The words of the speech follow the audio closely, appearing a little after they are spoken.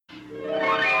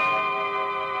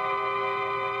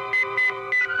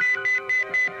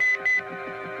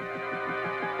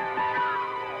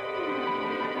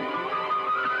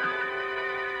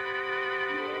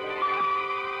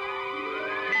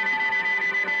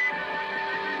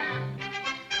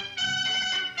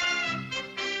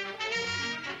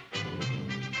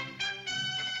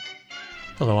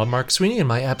Hello, I'm Mark Sweeney, and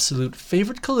my absolute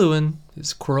favorite Coluan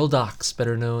is Quirrell Dox,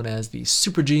 better known as the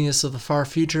super genius of the far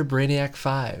future, Brainiac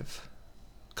 5.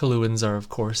 Coluans are, of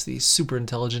course, the super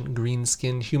intelligent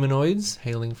green-skinned humanoids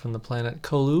hailing from the planet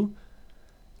Colu.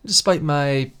 Despite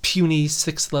my puny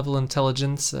 6th level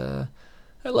intelligence, I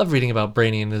love reading about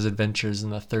Brainy and his adventures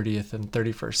in the 30th and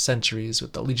 31st centuries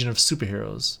with the Legion of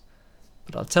Superheroes.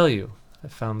 But I'll tell you, I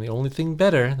found the only thing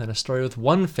better than a story with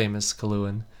one famous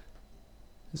Coluan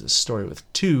is a story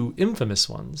with two infamous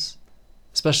ones,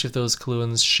 especially if those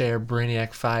Coluans share Brainiac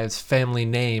 5's family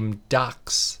name,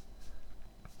 Dox.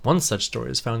 One such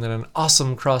story is found in an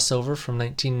awesome crossover from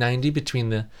 1990 between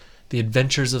the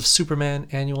Adventures of Superman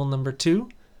Annual Number 2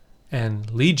 and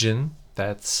Legion,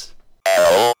 that's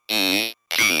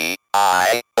Legion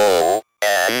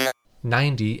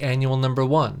 90 Annual Number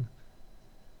 1.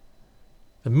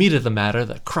 The meat of the matter,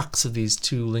 the crux of these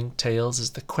two linked tales,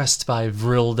 is the quest by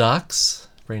Vril Dox,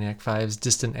 Brainiac 5's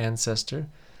distant ancestor,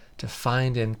 to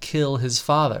find and kill his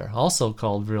father, also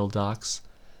called Vril Dox,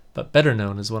 but better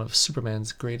known as one of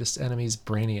Superman's greatest enemies,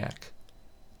 Brainiac.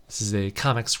 This is a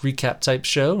comics recap type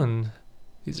show, and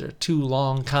these are two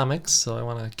long comics, so I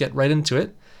want to get right into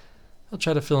it. I'll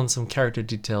try to fill in some character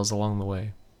details along the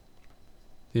way.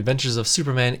 The Adventures of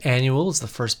Superman Annual is the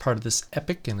first part of this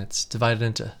epic, and it's divided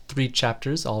into 3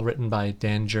 chapters, all written by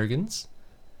Dan Jurgens,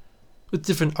 with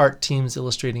different art teams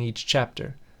illustrating each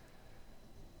chapter.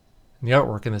 And the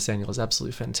artwork in this annual is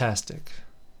absolutely fantastic.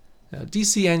 Now,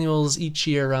 DC annuals each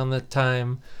year around that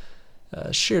time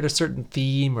shared a certain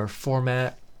theme or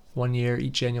format. One year,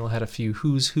 each annual had a few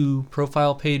Who's Who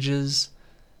profile pages.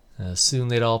 Soon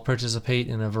they'd all participate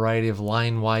in a variety of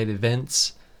line-wide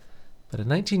events. But in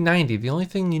 1990, the only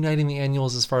thing uniting the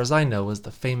annuals as far as I know was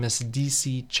the famous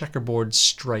DC checkerboard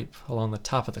stripe along the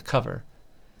top of the cover.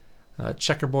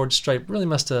 Checkerboard stripe really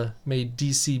must have made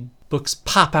DC books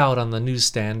pop out on the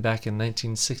newsstand back in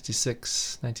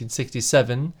 1966,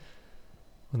 1967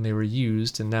 when they were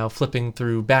used, and now flipping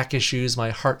through back issues, my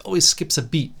heart always skips a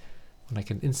beat when I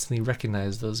can instantly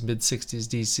recognize those mid-60s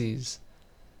DCs.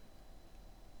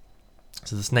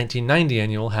 So this 1990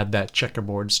 annual had that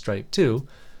checkerboard stripe too,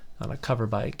 on a cover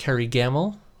by Kerry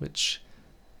Gamble, which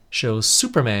shows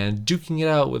Superman duking it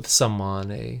out with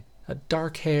someone, a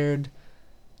dark-haired,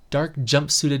 dark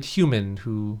jumpsuited human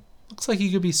who looks like he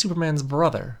could be Superman's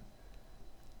brother,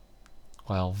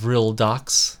 while Vril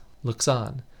Dox looks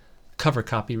on. The cover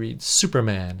copy reads,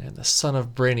 Superman and the Son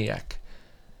of Brainiac,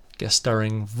 guest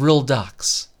starring Vril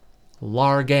Dox,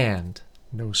 Lar Gand,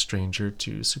 no stranger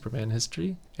to Superman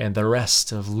history, and the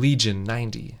rest of Legion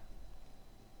 90.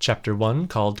 Chapter 1,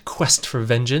 called Quest for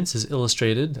Vengeance, is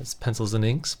illustrated as pencils and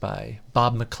inks by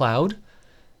Bob McLeod,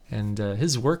 and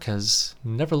his work has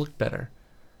never looked better.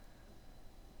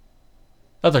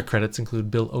 Other credits include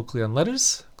Bill Oakley on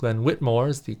letters, Glenn Whitmore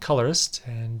is the colorist,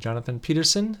 and Jonathan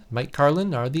Peterson, Mike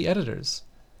Carlin are the editors.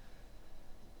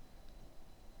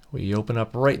 We open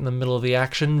up right in the middle of the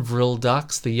action. Vril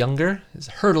Dox, the younger, is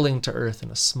hurtling to Earth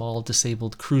in a small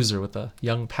disabled cruiser with a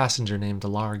young passenger named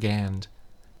Lar Gand.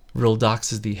 Vril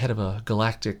Dox is the head of a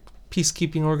galactic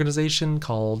peacekeeping organization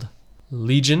called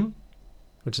Legion,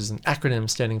 which is an acronym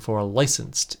standing for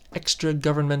Licensed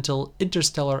Extra-Governmental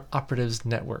Interstellar Operatives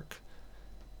Network.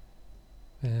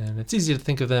 And it's easy to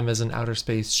think of them as an outer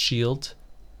space shield.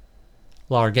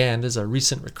 Lar Gand is a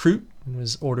recent recruit and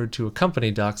was ordered to accompany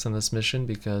Dox on this mission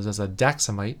because as a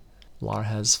Daxamite, Lar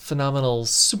has phenomenal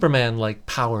Superman-like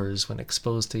powers when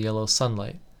exposed to yellow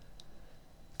sunlight.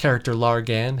 Character Lar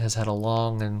Gand has had a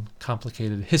long and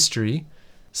complicated history,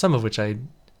 some of which I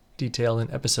detail in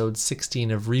episode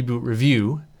 16 of Reboot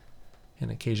Review,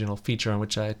 an occasional feature on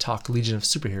which I talk Legion of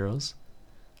Superheroes.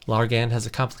 Lar Gand has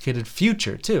a complicated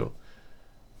future, too.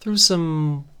 Through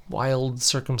some wild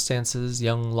circumstances,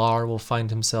 young Lar will find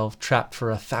himself trapped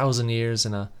for 1,000 years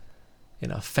in a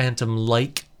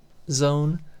phantom-like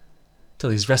zone till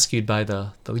he's rescued by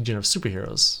the Legion of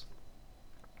Superheroes.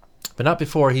 But not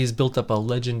before he's built up a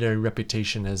legendary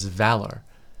reputation as Valor,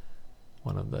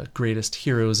 one of the greatest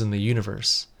heroes in the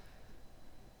universe.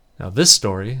 Now this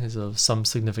story is of some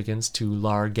significance to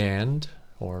Lar Gand,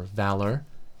 or Valor,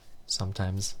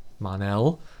 sometimes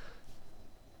Mon-El,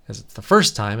 as it's the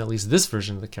first time, at least this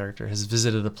version of the character, has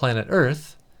visited the planet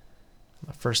Earth,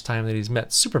 the first time that he's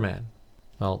met Superman.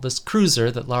 Well, this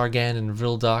cruiser that Lar Gand and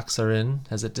Vril Dox are in,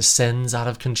 as it descends out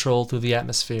of control through the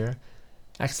atmosphere,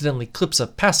 accidentally clips a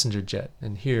passenger jet,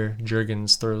 and here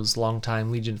Jurgens throws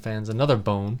longtime Legion fans another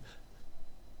bone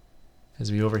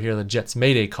as we overhear the jet's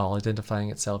mayday call identifying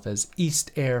itself as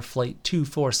East Air Flight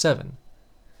 247.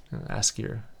 Ask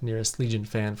your nearest Legion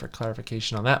fan for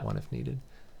clarification on that one if needed.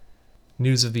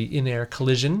 News of the in-air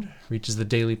collision reaches the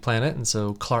Daily Planet, and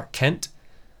so Clark Kent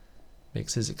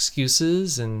makes his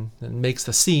excuses and makes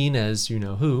the scene as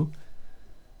you-know-who.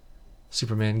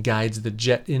 Superman guides the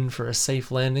jet in for a safe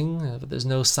landing, but there's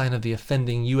no sign of the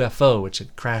offending UFO which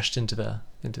had crashed into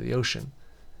the ocean.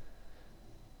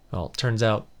 Well, it turns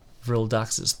out Vril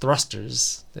Dox's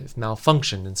thrusters, they've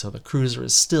malfunctioned, and so the cruiser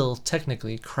is still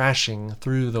technically crashing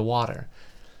through the water.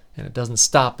 And it doesn't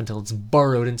stop until it's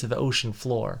burrowed into the ocean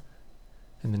floor.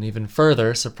 And then even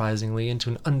further, surprisingly, into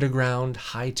an underground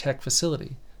high-tech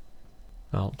facility.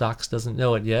 Well, Dox doesn't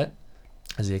know it yet,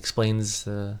 as he explains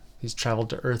he's traveled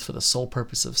to Earth for the sole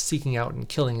purpose of seeking out and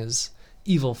killing his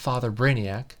evil father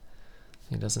Brainiac.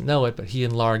 He doesn't know it, but he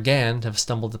and Lar Gand have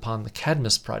stumbled upon the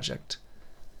Cadmus Project,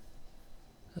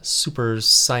 a super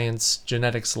science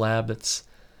genetics lab that's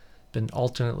been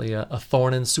alternately a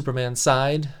thorn in Superman's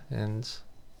side and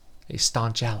a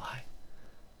staunch ally.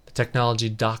 The technology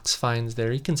Dox finds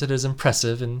there he considers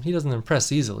impressive, and he doesn't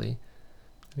impress easily.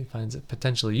 He finds it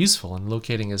potentially useful in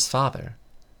locating his father.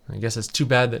 I guess it's too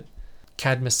bad that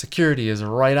Cadmus Security is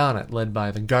right on it, led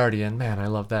by the Guardian. Man, I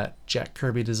love that Jack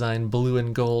Kirby designed blue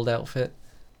and gold outfit.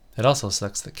 It also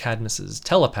sucks that Cadmus's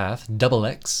telepath, Double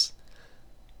X,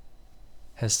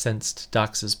 has sensed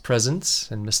Dox's presence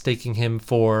and mistaking him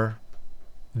for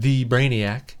the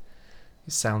Brainiac.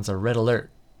 He sounds a red alert.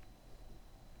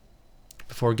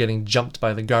 Before getting jumped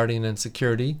by the Guardian and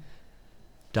Security,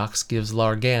 Dox gives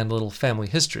Lar Gand a little family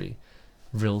history.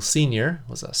 Vril Sr.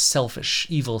 was a selfish,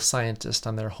 evil scientist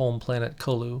on their home planet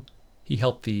Colu. He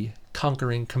helped the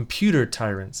conquering computer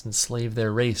tyrants enslave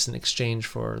their race in exchange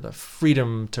for the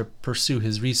freedom to pursue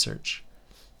his research,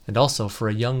 and also for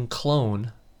a young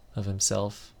clone of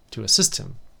himself to assist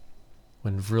him.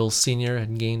 When Vril Sr.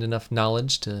 had gained enough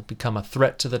knowledge to become a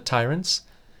threat to the tyrants,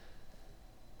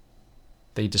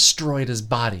 they destroyed his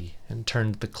body and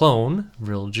turned the clone,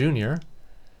 Vril Jr.,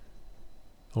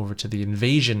 over to the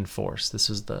Invasion Force. This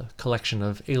was the collection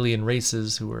of alien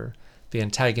races who were the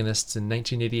antagonists in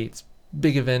 1988's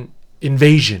big event,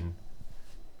 Invasion.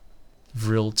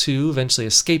 Vril 2 eventually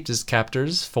escaped his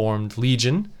captors, formed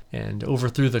Legion, and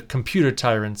overthrew the computer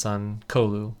tyrants on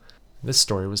Colu. This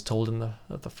story was told in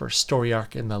the first story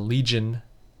arc in the Legion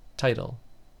title.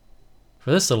 For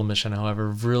this little mission,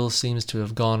 however, Vril seems to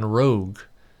have gone rogue,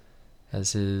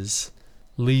 as his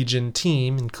Legion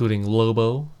team, including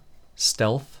Lobo,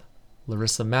 Stealth,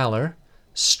 Larissa Maller,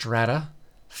 Strata,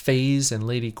 FaZe, and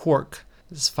Lady Quark,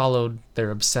 has followed their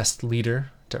obsessed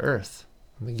leader to Earth.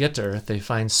 When they get to Earth, they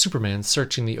find Superman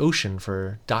searching the ocean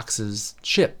for Dox's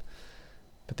ship,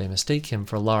 but they mistake him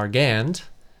for Lar Gand,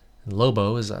 and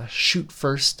Lobo is a shoot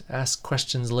first, ask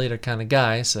questions later kind of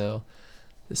guy, so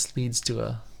this leads to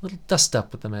a little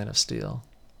dust-up with the Man of Steel.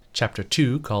 Chapter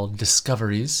 2, called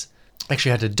Discoveries. I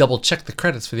actually had to double-check the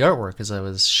credits for the artwork as I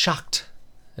was shocked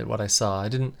at what I saw. I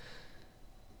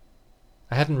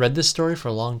hadn't read this story for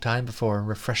a long time before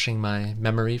refreshing my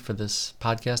memory for this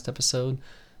podcast episode.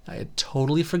 I had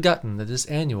totally forgotten that this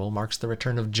annual marks the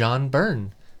return of John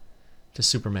Byrne to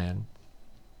Superman.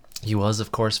 He was,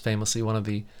 of course, famously one of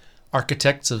the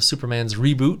architects of Superman's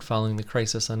reboot following the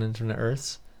Crisis on Infinite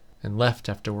Earths, and left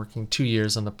after working 2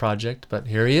 years on the project, but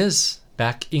here he is,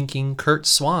 back inking Curt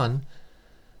Swan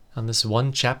on this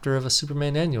one chapter of a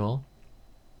Superman annual.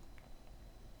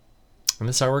 And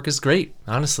this artwork is great.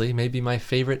 Honestly, maybe my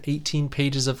favorite 18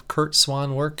 pages of Curt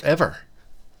Swan work ever.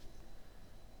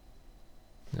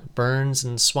 Burns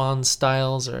and Swan's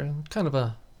styles are kind of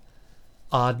a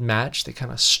odd match. They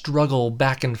kind of struggle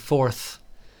back and forth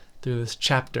through this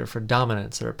chapter for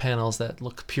dominance. There are panels that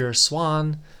look pure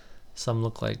Swan, some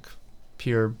look like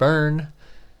pure Byrne,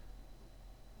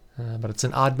 but it's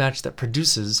an odd match that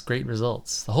produces great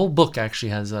results. The whole book actually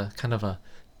has a kind of a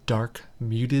dark,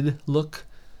 muted look,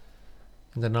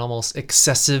 and an almost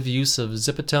excessive use of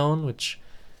Zipatone, which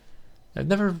I've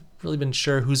never really been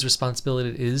sure whose responsibility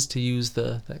it is to use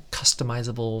the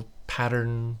customizable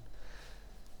pattern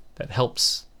that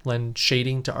helps lend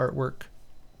shading to artwork.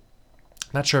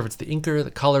 Not sure if it's the inker,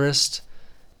 the colorist,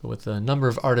 but with the number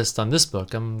of artists on this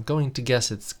book, I'm going to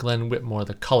guess it's Glenn Whitmore,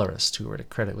 the colorist, who we're to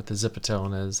credit with the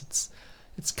Zipatone, as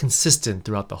it's consistent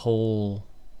throughout the whole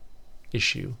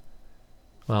issue.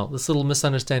 Well, this little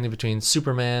misunderstanding between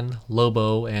Superman,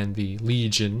 Lobo, and the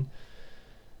Legion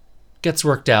gets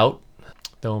worked out,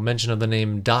 though mention of the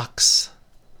name Dox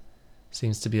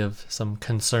seems to be of some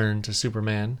concern to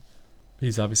Superman.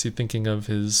 He's obviously thinking of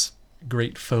his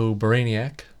great foe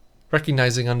Brainiac.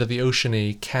 Recognizing under the ocean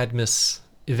a Cadmus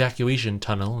evacuation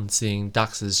tunnel and seeing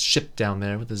Dox's ship down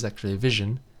there with his X-ray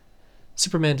vision,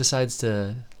 Superman decides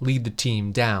to lead the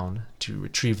team down to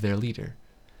retrieve their leader.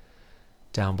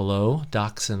 Down below,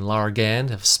 Dox and Lar Gand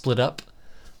have split up.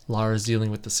 Lar is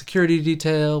dealing with the security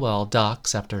detail, while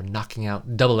Dox, after knocking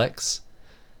out Double X,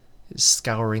 is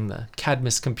scouring the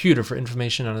Cadmus computer for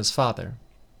information on his father.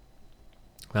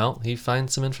 Well, he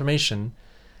finds some information.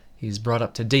 He's brought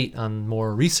up to date on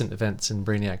more recent events in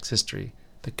Brainiac's history.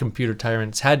 The computer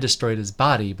tyrants had destroyed his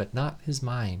body, but not his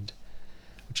mind,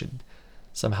 which had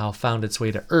somehow found its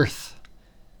way to Earth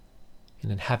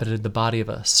and inhabited the body of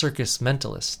a circus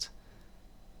mentalist.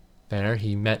 There,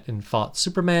 he met and fought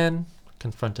Superman,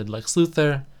 confronted Lex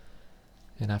Luthor,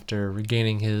 and after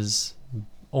regaining his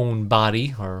own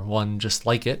body, or one just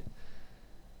like it,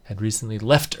 had recently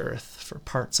left Earth for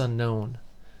parts unknown.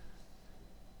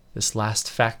 This last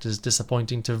fact is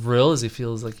disappointing to Vril, as he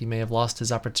feels like he may have lost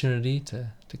his opportunity to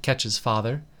catch his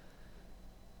father.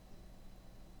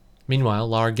 Meanwhile,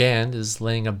 Lar Gand is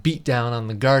laying a beatdown on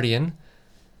the Guardian,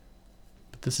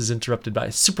 but this is interrupted by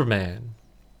Superman.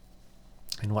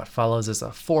 And what follows is a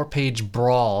 4-page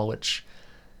brawl, which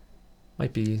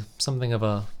might be something of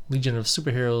a Legion of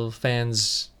Superhero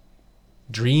fans'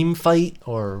 dream fight,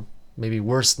 or maybe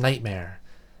worse, nightmare.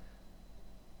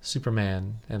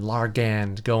 Superman and Lar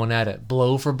Gand going at it,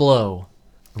 blow for blow.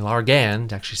 And Lar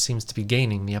Gand actually seems to be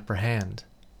gaining the upper hand.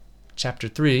 Chapter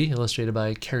 3, illustrated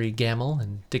by Kerry Gamble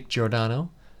and Dick Giordano,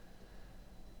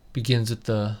 begins with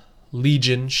the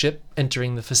Legion ship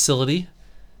entering the facility.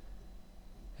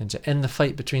 And to end the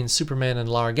fight between Superman and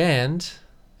Lar Gand,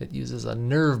 it uses a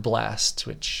nerve blast,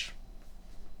 which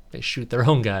they shoot their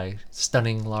own guy,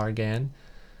 stunning Lar Gand.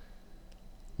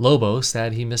 Lobo,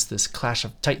 sad he missed this clash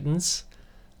of titans,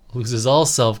 loses all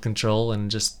self-control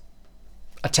and just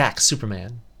attacks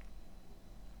Superman.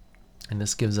 And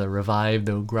this gives a revived,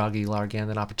 though groggy, Lar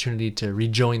Gand an opportunity to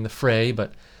rejoin the fray,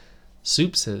 but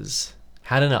Supes has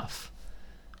had enough.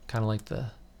 Kind of like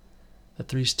the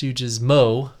Three Stooges'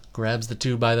 Moe grabs the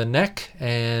two by the neck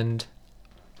and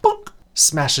boink,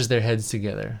 smashes their heads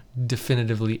together,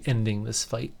 definitively ending this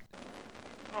fight.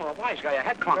 Oh, a wise guy, a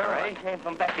head conqueror, eh? Came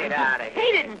from back. Get out of here.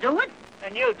 He didn't do it.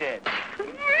 And you did.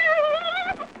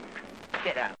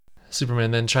 Get out.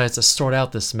 Superman then tries to sort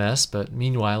out this mess, but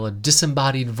meanwhile a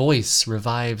disembodied voice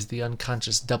revives the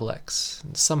unconscious Double X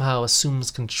and somehow assumes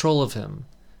control of him.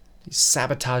 He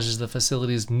sabotages the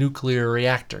facility's nuclear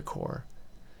reactor core,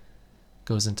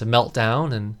 goes into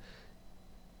meltdown, and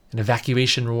an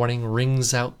evacuation warning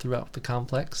rings out throughout the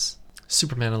complex.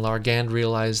 Superman and Lar Gand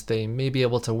realize they may be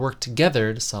able to work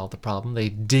together to solve the problem. They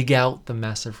dig out the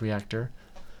massive reactor,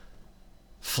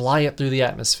 fly it through the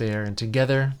atmosphere, and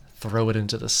together throw it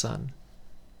into the sun.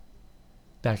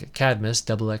 Back at Cadmus,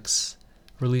 Double X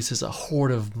releases a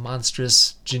horde of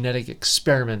monstrous genetic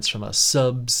experiments from a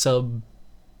sub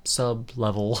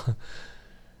level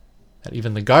that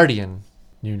even the Guardian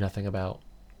knew nothing about.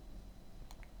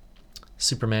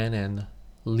 Superman and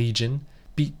Legion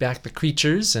beat back the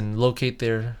creatures and locate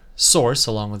their source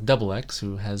along with Double X,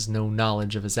 who has no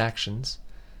knowledge of his actions.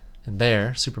 And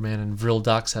there, Superman and Vril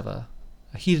Dox have a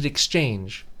heated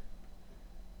exchange.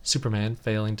 Superman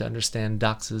failing to understand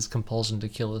Dox's compulsion to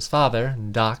kill his father,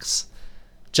 and Dox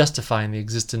justifying the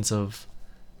existence of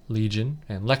Legion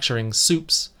and lecturing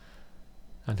Supes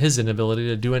on his inability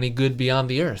to do any good beyond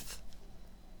the Earth.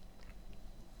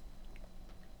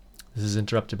 This is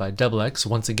interrupted by Double X,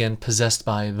 once again possessed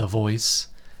by the voice.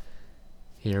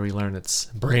 Here we learn it's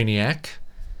Brainiac,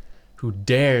 who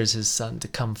dares his son to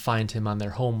come find him on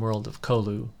their homeworld of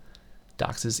Colu.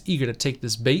 Dox is eager to take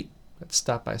this bait, but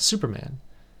stopped by Superman.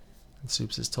 And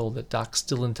Supes is told that Dox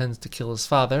still intends to kill his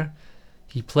father.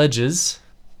 He pledges,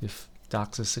 if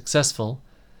Dox is successful,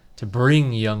 to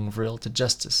bring young Vril to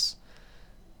justice.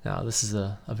 Now, this is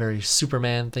a very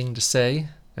Superman thing to say,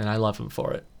 and I love him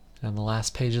for it. On the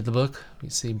last page of the book, we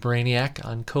see Brainiac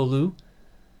on Colu,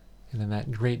 and in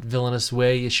that great villainous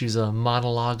way issues a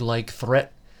monologue-like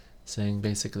threat, saying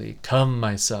basically, "Come,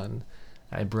 my son,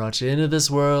 I brought you into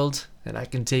this world, and I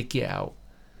can take you out."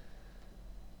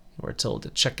 We're told to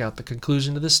check out the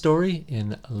conclusion to this story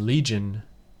in Legion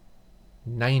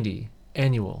 90,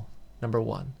 Annual, number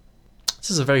 1. This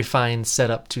is a very fine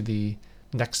setup to the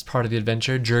next part of the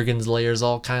adventure. Jurgens layers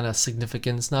all kind of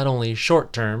significance, not only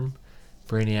short-term,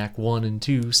 Brainiac 1 and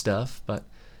 2 stuff, but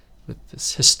with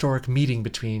this historic meeting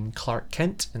between Clark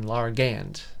Kent and Lar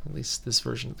Gand, at least this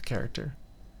version of the character.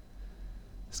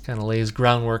 This kind of lays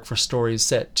groundwork for stories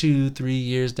set 2-3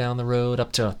 years down the road,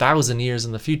 up to 1,000 years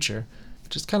in the future,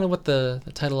 which is kind of what the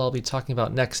title I'll be talking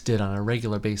about next did on a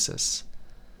regular basis.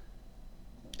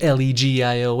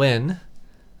 Legion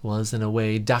was, in a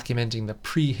way, documenting the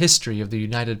prehistory of the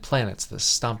United Planets, the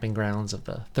stomping grounds of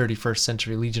the 31st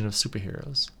century Legion of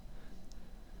Superheroes.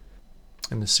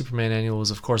 And the Superman annual was,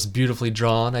 of course, beautifully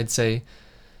drawn. I'd say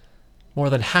more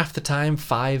than half the time,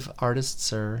 5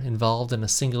 artists are involved in a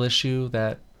single issue.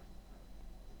 That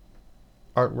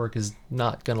artwork is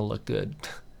not going to look good.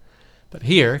 But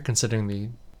here, considering the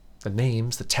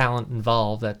names, the talent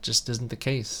involved, that just isn't the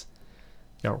case.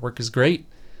 The artwork is great.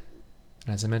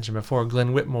 And as I mentioned before,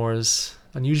 Glenn Whitmore's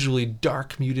unusually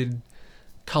dark, muted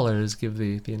colors give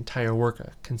the entire work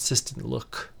a consistent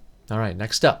look. All right,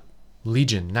 next up,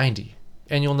 Legion 90,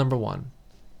 annual number 1.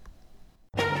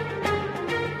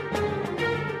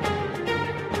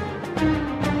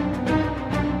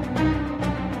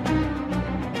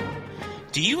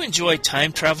 Do you enjoy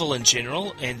time travel in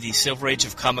general and the Silver Age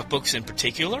of comic books in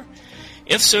particular?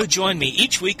 If so, join me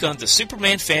each week on the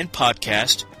Superman Fan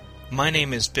Podcast. My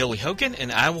name is Billy Hogan,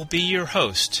 and I will be your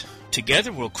host.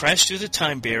 Together, we'll crash through the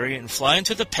time barrier and fly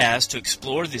into the past to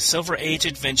explore the Silver Age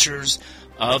adventures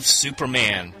of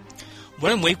Superman.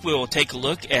 One week, we will take a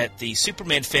look at the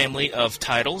Superman family of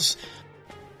titles,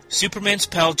 Superman's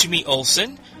pal Jimmy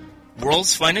Olsen,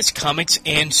 World's Finest Comics,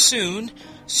 and soon,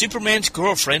 Superman's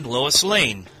girlfriend Lois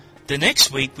Lane. The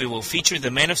next week, we will feature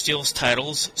the Man of Steel's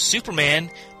titles, Superman,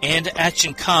 and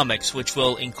Action Comics, which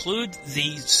will include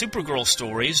the Supergirl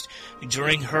stories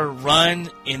during her run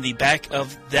in the back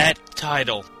of that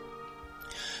title.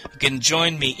 You can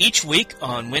join me each week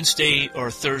on Wednesday or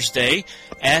Thursday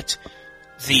at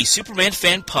the Superman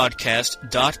Fan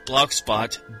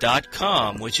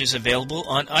Podcast.blogspot.com, which is available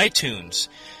on iTunes.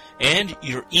 And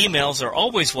your emails are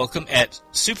always welcome at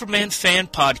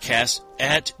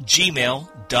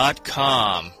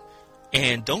supermanfanpodcast@gmail.com.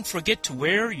 And don't forget to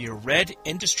wear your red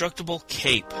indestructible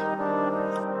cape.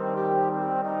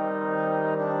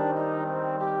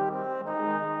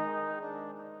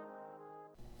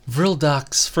 Vril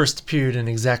Dox first appeared in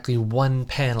exactly one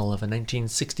panel of a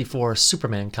 1964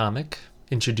 Superman comic,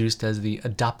 introduced as the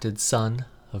adopted son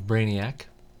of Brainiac.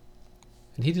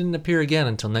 And he didn't appear again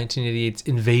until 1988's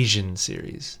Invasion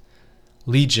series.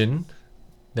 Legion,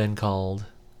 then called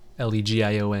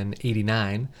Legion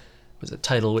 89, was a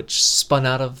title which spun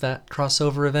out of that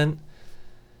crossover event.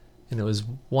 And it was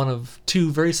one of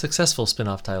 2 very successful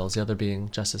spin-off titles, the other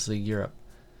being Justice League Europe.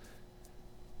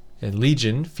 And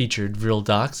Legion featured Vril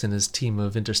Dox and his team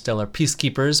of interstellar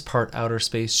peacekeepers, part outer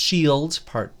space shield,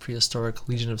 part prehistoric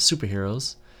legion of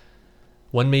superheroes.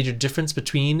 One major difference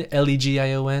between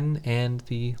Legion and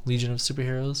the Legion of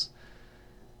Superheroes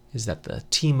is that the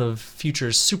team of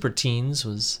future super teens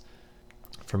was,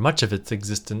 for much of its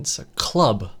existence, a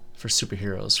club for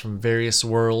superheroes from various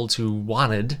worlds who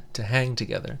wanted to hang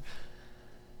together.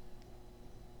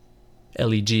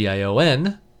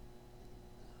 Legion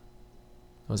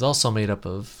was also made up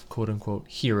of quote-unquote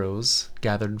heroes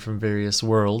gathered from various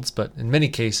worlds, but in many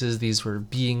cases these were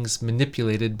beings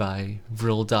manipulated by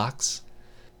Vril Dox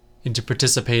into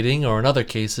participating, or in other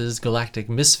cases, galactic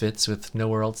misfits with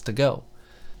nowhere else to go.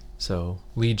 So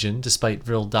Legion, despite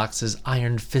Vril Dox's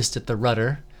iron fist at the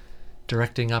rudder,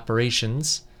 directing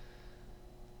operations,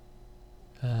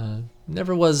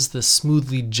 never was the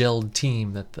smoothly gelled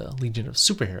team that the Legion of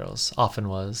Superheroes often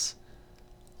was.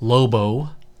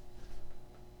 Lobo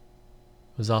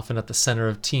was often at the center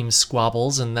of team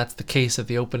squabbles, and that's the case at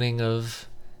the opening of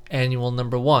Annual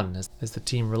number 1, as the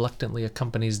team reluctantly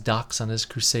accompanies Dox on his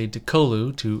crusade to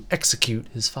Colu to execute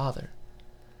his father.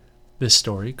 This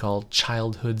story, called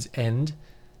Childhood's End,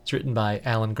 is written by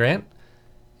Alan Grant,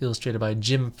 illustrated by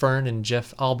Jim Fern and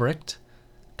Jeff Albrecht,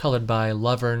 colored by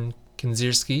Lovern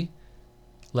Kinzierski,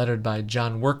 lettered by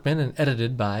John Workman, and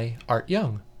edited by Art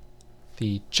Young.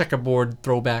 The checkerboard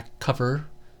throwback cover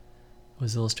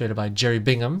was illustrated by Jerry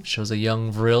Bingham, shows a young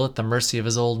Vril at the mercy of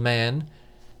his old man.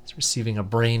 He's receiving a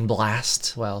brain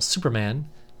blast, while Superman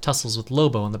tussles with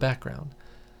Lobo in the background.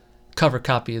 Cover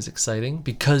copy is exciting,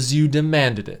 because you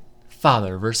demanded it.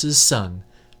 Father versus son.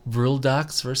 Vril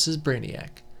Dox versus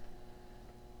Brainiac.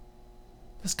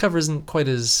 This cover isn't quite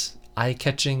as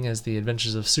eye-catching as the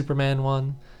Adventures of Superman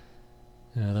one.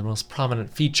 The most prominent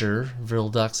feature, Vril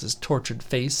Dox's tortured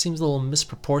face, seems a little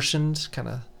misproportioned, kind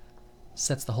of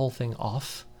sets the whole thing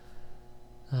off.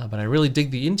 But I really dig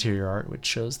the interior art, which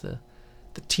shows the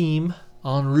team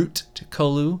en route to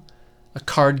Colu. A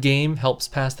card game helps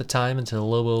pass the time until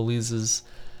Lobo loses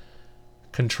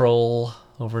control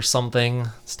over something,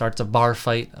 starts a bar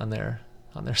fight on their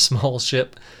small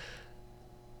ship.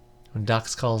 When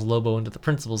Dox calls Lobo into the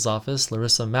principal's office,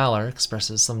 Larissa Maller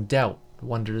expresses some doubt,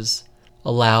 wonders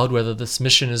aloud whether this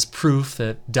mission is proof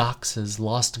that Dox has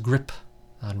lost grip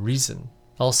on reason.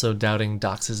 Also doubting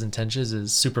Dox's intentions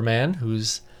is Superman,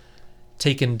 who's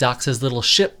taken Dox's little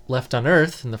ship left on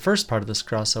Earth in the first part of this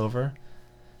crossover,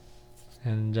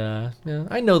 And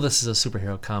I know this is a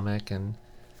superhero comic, and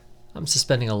I'm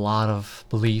suspending a lot of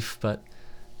belief, but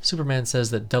Superman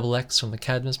says that Double X from the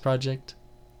Cadmus Project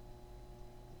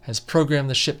has programmed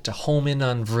the ship to home in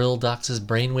on Vril Dox's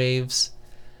brainwaves.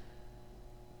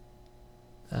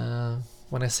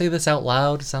 When I say this out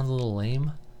loud, it sounds a little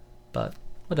lame, but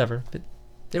whatever.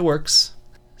 It works.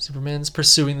 Superman's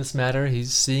pursuing this matter.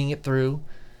 He's seeing it through.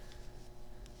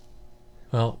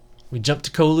 Well, we jump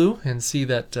to Kolu and see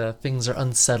that things are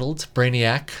unsettled.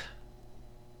 Brainiac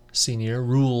Sr.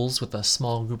 rules with a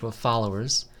small group of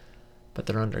followers, but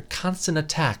they're under constant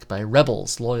attack by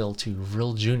rebels loyal to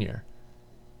Vril Jr.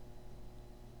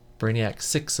 Brainiac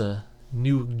sics a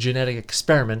new genetic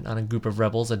experiment on a group of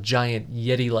rebels, a giant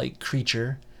Yeti-like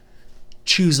creature,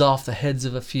 chews off the heads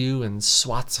of a few and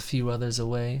swats a few others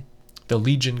away. The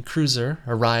Legion cruiser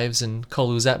arrives in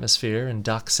Kolu's atmosphere, and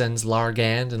Doc sends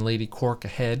Largand and Lady Quark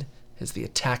ahead as the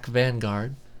attack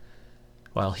vanguard,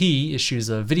 while he issues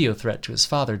a video threat to his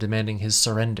father demanding his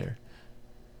surrender.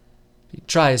 He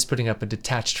tries putting up a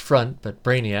detached front, but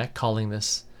Brainiac, calling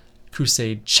this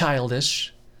crusade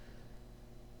childish,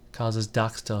 causes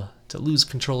Doc to lose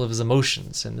control of his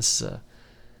emotions, and this is a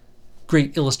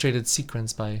great illustrated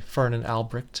sequence by Fernan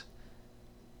Albrecht.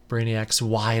 Brainiac's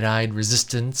wide-eyed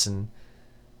resistance and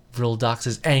Vril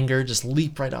Dox's anger just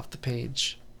leap right off the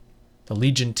page. The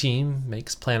Legion team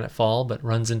makes planetfall, but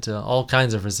runs into all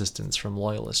kinds of resistance from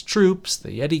loyalist troops,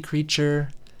 the Yeti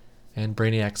creature, and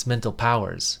Brainiac's mental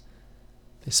powers.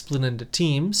 They split into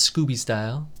teams, Scooby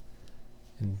style,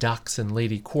 and Dox and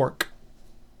Lady Quark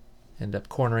end up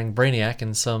cornering Brainiac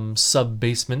in some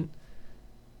sub-basement,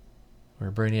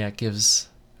 where Brainiac gives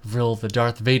Vril the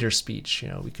Darth Vader speech.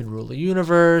 We could rule the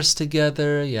universe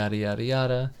together, yada yada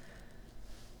yada.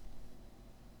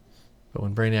 But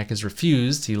when Brainiac is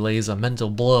refused, he lays a mental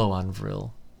blow on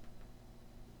Vril.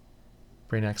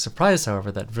 Brainiac's surprised,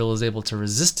 however, that Vril is able to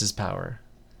resist his power.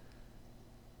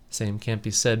 Same can't be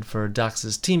said for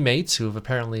Dox's teammates, who have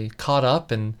apparently caught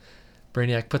up, and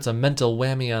Brainiac puts a mental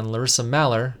whammy on Larissa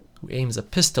Maller, who aims a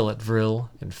pistol at Vril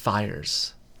and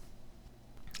fires.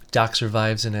 Doc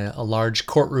survives in a large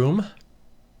courtroom.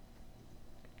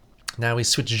 Now we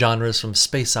switch genres from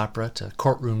space opera to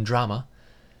courtroom drama,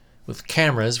 with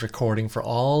cameras recording for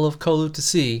all of Kolu to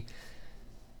see.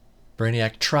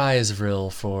 Brainiac tries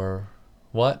Vril for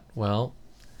what? Well,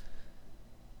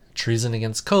 treason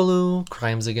against Kolu,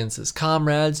 crimes against his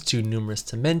comrades, too numerous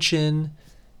to mention,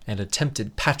 and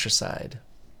attempted patricide.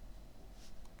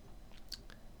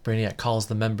 Brainiac calls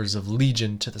the members of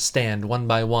Legion to the stand one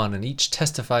by one, and each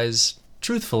testifies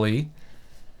truthfully,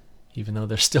 even though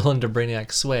they're still under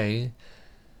Brainiac's sway,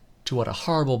 to what a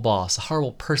horrible boss, a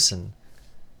horrible person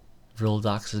Vril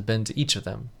Dox has been to each of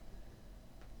them.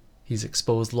 He's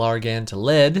exposed Largand to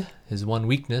lead, his one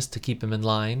weakness to keep him in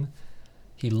line.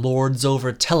 He lords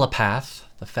over Telepath,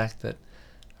 the fact that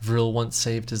Vril once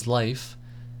saved his life.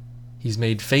 He's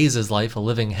made Phase's life a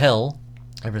living hell,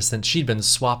 ever since she'd been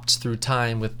swapped through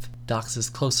time with Dox's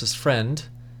closest friend.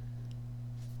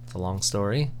 It's a long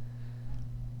story.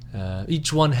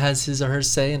 Each one has his or her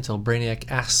say until Brainiac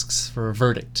asks for a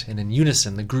verdict, and in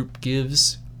unison the group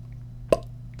gives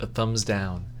the thumbs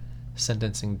down,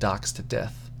 sentencing Dox to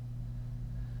death.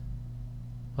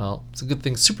 Well, it's a good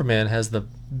thing Superman has the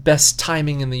best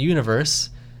timing in the universe,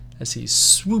 as he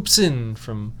swoops in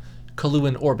from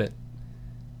Koluan orbit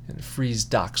and frees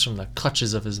Dox from the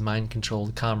clutches of his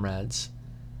mind-controlled comrades,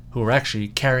 who were actually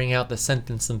carrying out the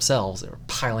sentence themselves. They were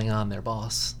piling on their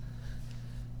boss.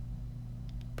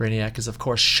 Brainiac is, of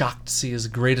course, shocked to see his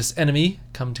greatest enemy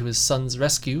come to his son's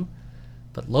rescue,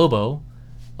 but Lobo,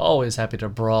 always happy to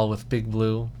brawl with Big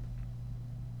Blue,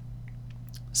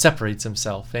 separates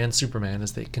himself and Superman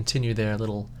as they continue their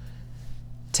little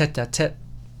tete-a-tete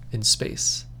in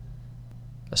space.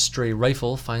 A stray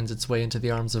rifle finds its way into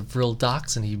the arms of Vril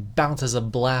Dox, and he bounces a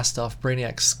blast off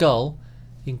Brainiac's skull,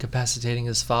 incapacitating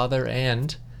his father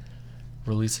and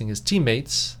releasing his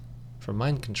teammates from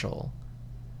mind control.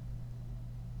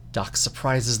 Dox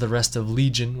surprises the rest of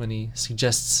Legion when he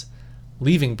suggests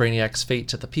leaving Brainiac's fate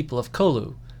to the people of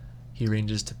Kolu. He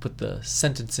arranges to put the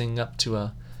sentencing up to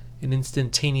an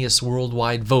instantaneous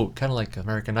worldwide vote, kind of like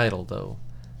American Idol, though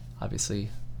obviously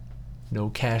no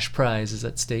cash prize is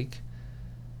at stake.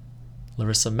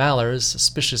 Larissa Maller is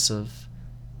suspicious of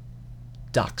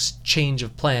Doc's change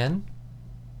of plan,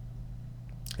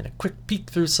 and a quick peek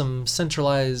through some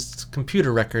centralized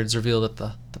computer records reveal that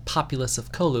the populace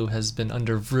of Kolu has been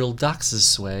under Vril Dox's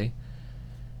sway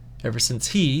ever since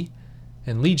he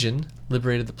and Legion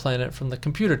liberated the planet from the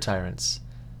computer tyrants.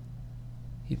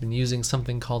 He'd been using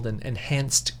something called an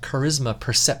enhanced charisma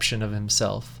perception of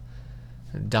himself,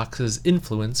 Dox's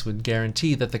influence would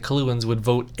guarantee that the Coluans would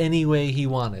vote any way he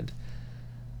wanted.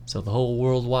 So the whole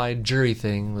worldwide jury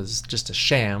thing was just a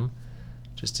sham,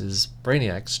 just as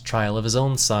Brainiac's trial of his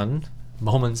own son,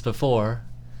 moments before,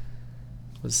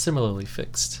 was similarly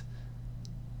fixed.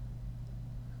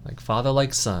 Like father,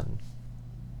 like son.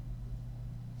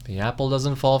 The apple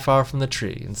doesn't fall far from the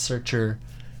tree. Insert your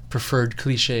preferred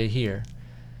cliche here.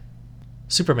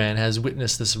 Superman has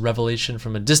witnessed this revelation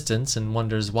from a distance and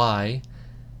wonders why,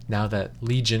 now that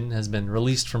Legion has been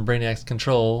released from Brainiac's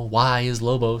control, why is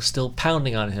Lobo still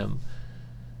pounding on him?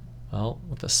 Well,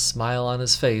 with a smile on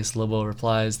his face, Lobo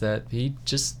replies that he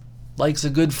just likes a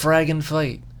good fraggin'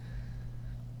 fight.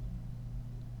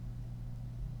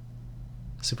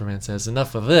 Superman says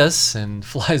enough of this and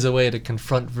flies away to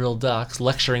confront Vril Dox,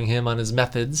 lecturing him on his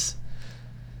methods.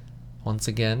 Once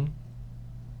again,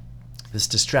 this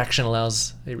distraction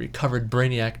allows a recovered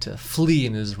Brainiac to flee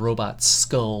in his robot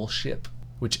skull ship,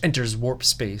 which enters warp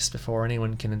space before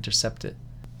anyone can intercept it.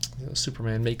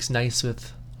 Superman makes nice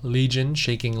with Legion,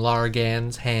 shaking Lar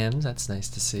Gan's hand. That's nice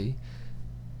to see.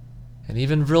 And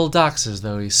even Vril Doxes,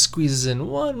 though, he squeezes in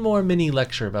one more mini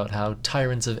lecture about how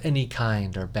tyrants of any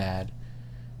kind are bad,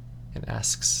 and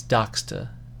asks Dox to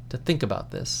think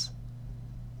about this.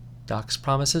 Dox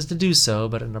promises to do so,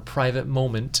 but in a private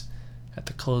moment at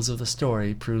the close of the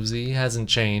story proves he hasn't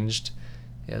changed.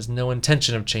 He has no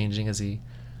intention of changing, as he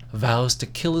vows to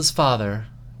kill his father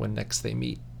when next they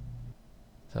meet.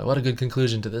 So what a good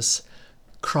conclusion to this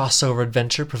crossover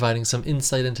adventure, providing some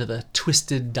insight into the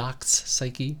twisted Dox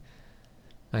psyche.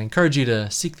 I encourage you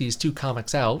to seek these two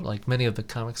comics out. Like many of the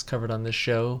comics covered on this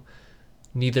show,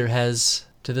 neither has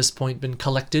to this point been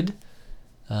collected,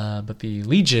 but the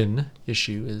Legion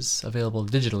issue is available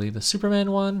digitally. The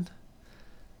Superman one,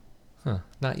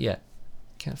 not yet.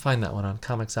 Can't find that one on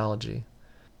Comixology.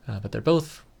 But they're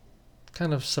both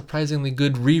kind of surprisingly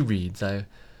good rereads.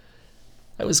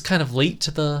 I was kind of late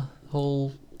to the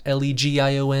whole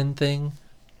Legion thing.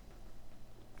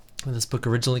 When this book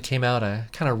originally came out, I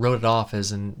kind of wrote it off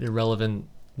as an irrelevant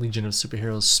Legion of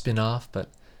Superheroes spin-off, but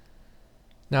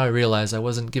now I realize I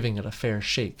wasn't giving it a fair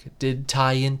shake. It did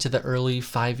tie into the early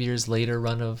 5 years later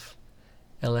run of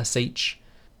LSH.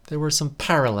 There were some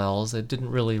parallels that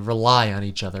didn't really rely on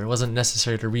each other. It wasn't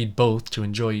necessary to read both to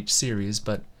enjoy each series,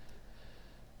 but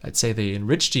I'd say they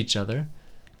enriched each other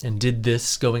and did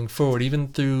this going forward, even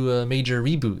through a major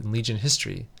reboot in Legion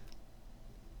history.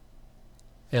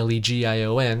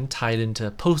 Legion tied into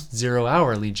post-Zero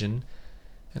Hour Legion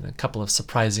in a couple of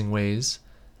surprising ways,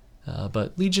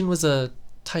 but Legion was a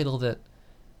title that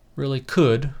really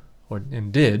could,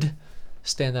 and did,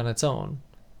 stand on its own.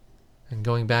 And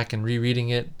going back and rereading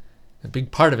it, a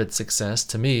big part of its success,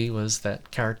 to me, was that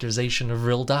characterization of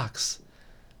Vril Dox.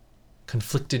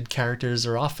 Conflicted characters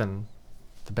are often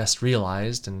the best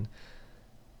realized, and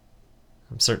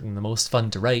I'm certain the most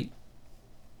fun to write.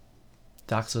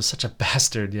 Dox was such a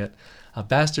bastard, yet a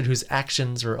bastard whose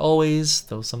actions were always,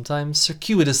 though sometimes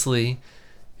circuitously,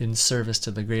 in service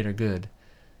to the greater good.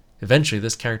 Eventually,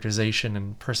 this characterization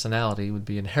and personality would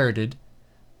be inherited,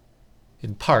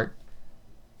 in part,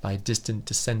 by distant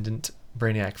descendant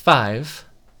Brainiac 5,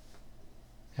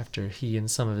 after he and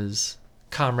some of his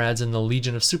comrades in the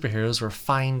Legion of Superheroes were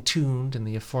fine-tuned in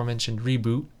the aforementioned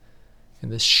reboot,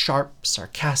 and this sharp,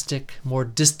 sarcastic, more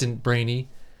distant Brainy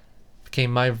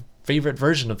became my favorite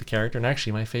version of the character, and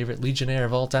actually my favorite Legionnaire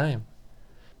of all time.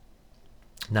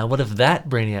 Now what if that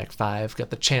Brainiac 5 got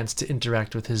the chance to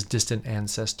interact with his distant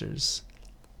ancestors?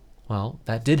 Well,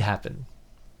 that did happen.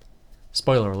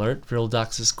 Spoiler alert, Vril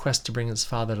Dox's quest to bring his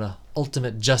father to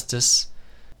ultimate justice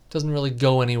doesn't really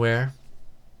go anywhere.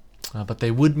 But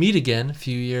they would meet again a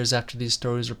few years after these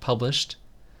stories were published.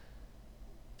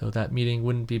 Though that meeting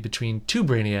wouldn't be between two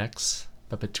Brainiacs,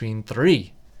 but between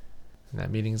three. And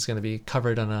that meeting is going to be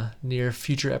covered on a near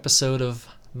future episode of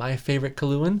My Favorite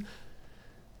Coluan.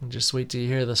 And just wait till you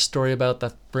hear the story about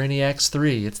the Brainiacs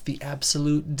 3. It's the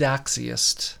absolute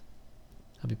doxiest.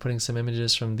 I'll be putting some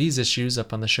images from these issues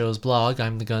up on the show's blog,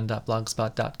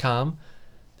 imthegun.blogspot.com.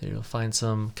 There you'll find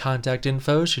some contact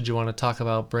info should you want to talk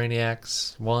about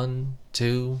Brainiacs 1,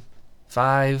 2,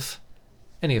 5,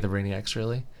 any of the Brainiacs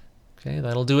really. Okay,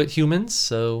 that'll do it, humans.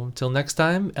 So until next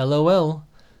time, LOL.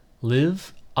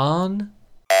 Live on.